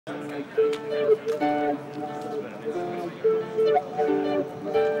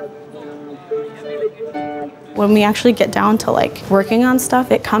When we actually get down to like working on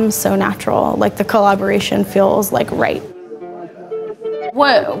stuff, it comes so natural. Like the collaboration feels like right.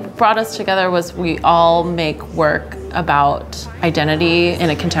 What brought us together was we all make work about identity in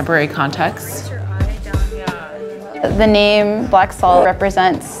a contemporary context. The name black salt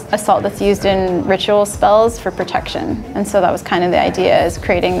represents a salt that's used in ritual spells for protection. And so that was kind of the idea, is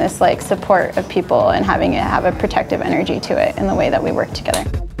creating this like support of people and having it have a protective energy to it in the way that we work together.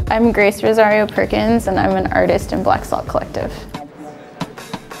 I'm Grace Rosario Perkins, and I'm an artist in Black Salt Collective.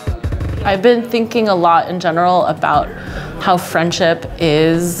 I've been thinking a lot in general about how friendship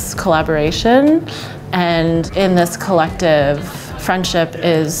is collaboration, and in this collective, friendship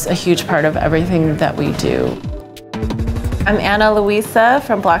is a huge part of everything that we do. I'm Ana Luisa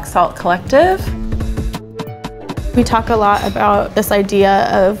from Black Salt Collective. We talk a lot about this idea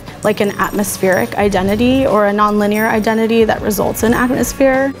of like an atmospheric identity or a nonlinear identity that results in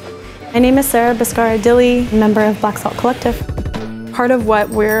atmosphere. My name is Biscarra-Dilley, member of Black Salt Collective. Part of what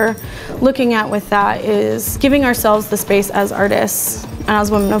we're looking at with that is giving ourselves the space as artists and as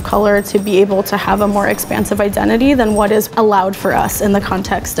women of color to be able to have a more expansive identity than what is allowed for us in the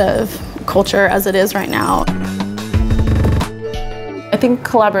context of culture as it is right now. I think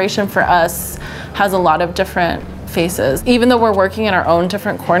collaboration for us has a lot of different faces. Even though we're working in our own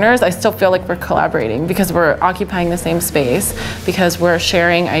different corners, I still feel like we're collaborating because we're occupying the same space, because we're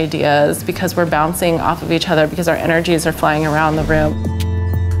sharing ideas, because we're bouncing off of each other, because our energies are flying around the room.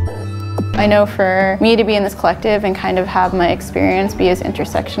 I know for me to be in this collective and kind of have my experience be as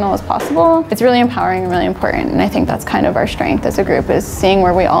intersectional as possible, it's really empowering and really important. And I think that's kind of our strength as a group, is seeing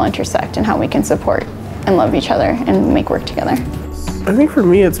where we all intersect and how we can support and love each other and make work together. I think for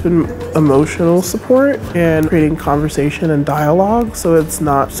me it's been emotional support and creating conversation and dialogue, so it's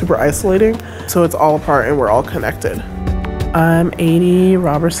not super isolating, so it's all a part and we're all connected. I'm Adee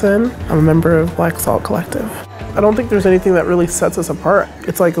Roberson. I'm a member of Black Salt Collective. I don't think there's anything that really sets us apart.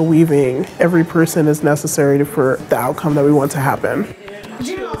 It's like a weaving. Every person is necessary for the outcome that we want to happen.